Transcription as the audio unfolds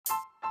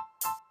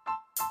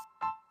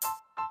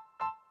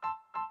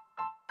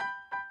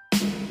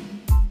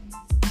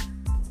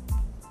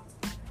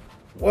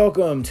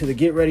Welcome to the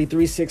Get Ready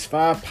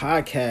 365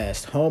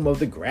 podcast, home of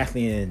the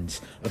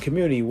Grathlians, a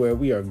community where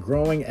we are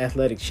growing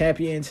athletic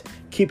champions,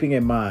 keeping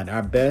in mind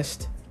our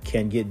best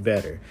can get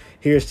better.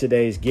 Here's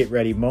today's Get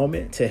Ready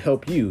moment to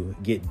help you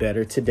get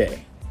better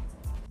today.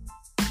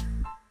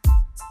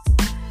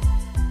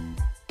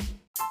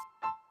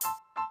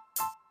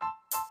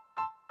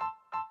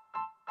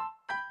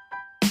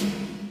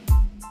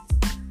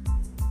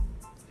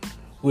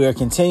 We are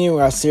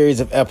continuing our series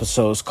of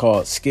episodes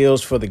called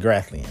Skills for the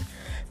Grathlian.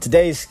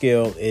 Today's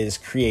skill is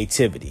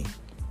creativity.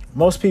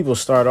 Most people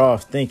start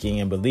off thinking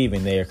and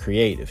believing they are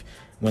creative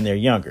when they're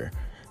younger.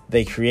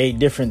 They create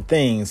different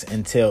things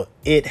until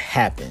it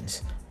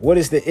happens. What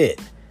is the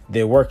it?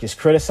 Their work is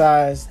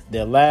criticized,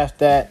 they're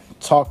laughed at,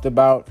 talked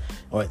about,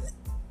 or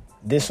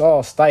this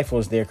all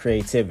stifles their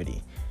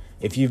creativity.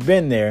 If you've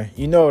been there,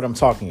 you know what I'm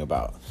talking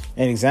about.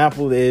 An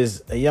example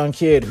is a young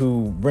kid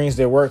who brings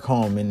their work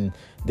home and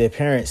their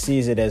parent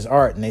sees it as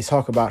art and they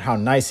talk about how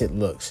nice it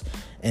looks.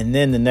 And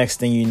then the next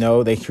thing you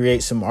know, they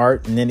create some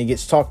art and then it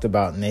gets talked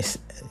about and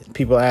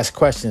people ask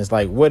questions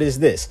like, what is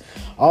this?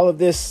 All of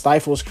this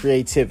stifles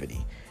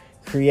creativity.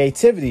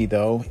 Creativity,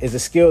 though, is a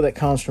skill that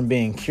comes from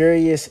being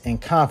curious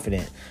and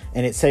confident,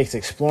 and it takes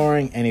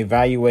exploring and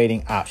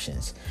evaluating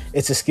options.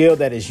 It's a skill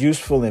that is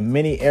useful in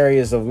many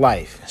areas of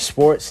life: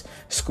 sports,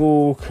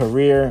 school,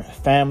 career,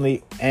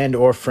 family, and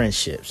or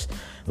friendships.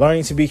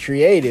 Learning to be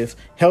creative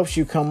helps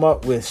you come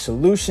up with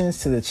solutions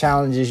to the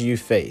challenges you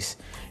face.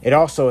 It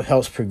also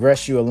helps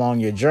progress you along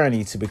your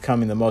journey to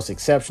becoming the most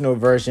exceptional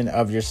version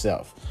of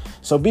yourself.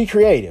 So be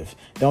creative.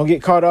 Don't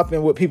get caught up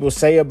in what people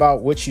say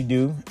about what you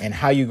do and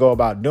how you go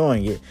about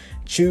doing it.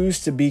 Choose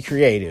to be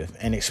creative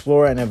and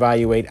explore and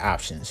evaluate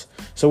options.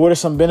 So what are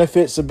some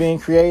benefits of being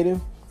creative?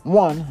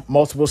 1,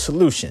 multiple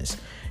solutions.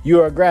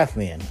 You are a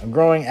Grathlian, a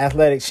growing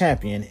athletic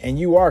champion, and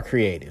you are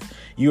creative.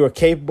 You are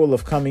capable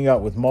of coming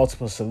up with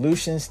multiple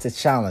solutions to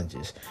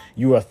challenges.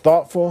 You are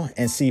thoughtful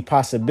and see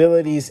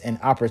possibilities and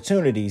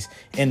opportunities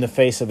in the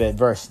face of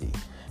adversity.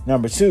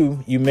 Number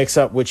 2, you mix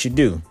up what you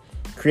do.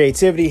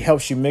 Creativity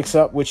helps you mix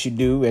up what you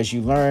do as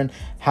you learn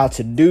how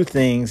to do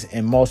things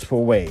in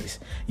multiple ways.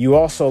 You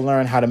also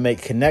learn how to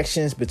make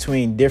connections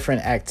between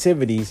different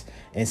activities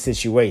and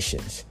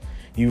situations.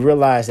 You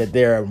realize that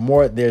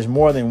there's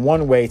more than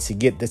one way to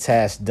get the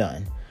task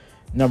done.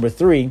 Number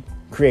 3,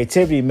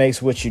 creativity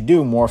makes what you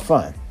do more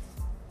fun.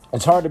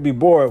 It's hard to be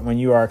bored when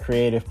you are a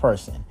creative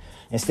person.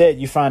 Instead,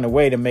 you find a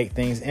way to make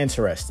things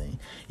interesting.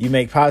 You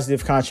make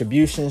positive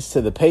contributions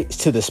to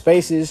the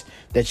spaces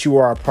that you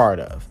are a part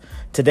of.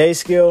 Today's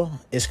skill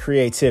is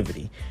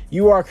creativity.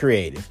 You are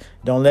creative.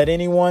 Don't let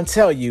anyone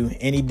tell you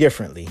any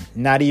differently,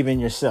 not even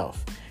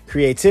yourself.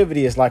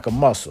 Creativity is like a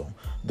muscle.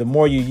 The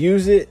more you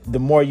use it, the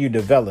more you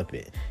develop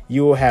it.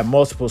 You will have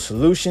multiple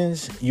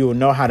solutions. You will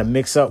know how to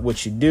mix up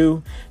what you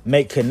do,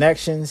 make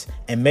connections,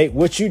 and make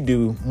what you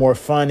do more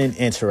fun and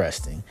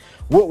interesting.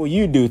 What will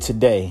you do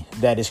today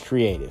that is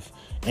creative?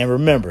 And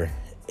remember,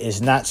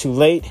 it's not too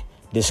late.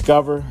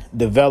 Discover,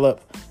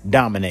 develop,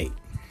 dominate.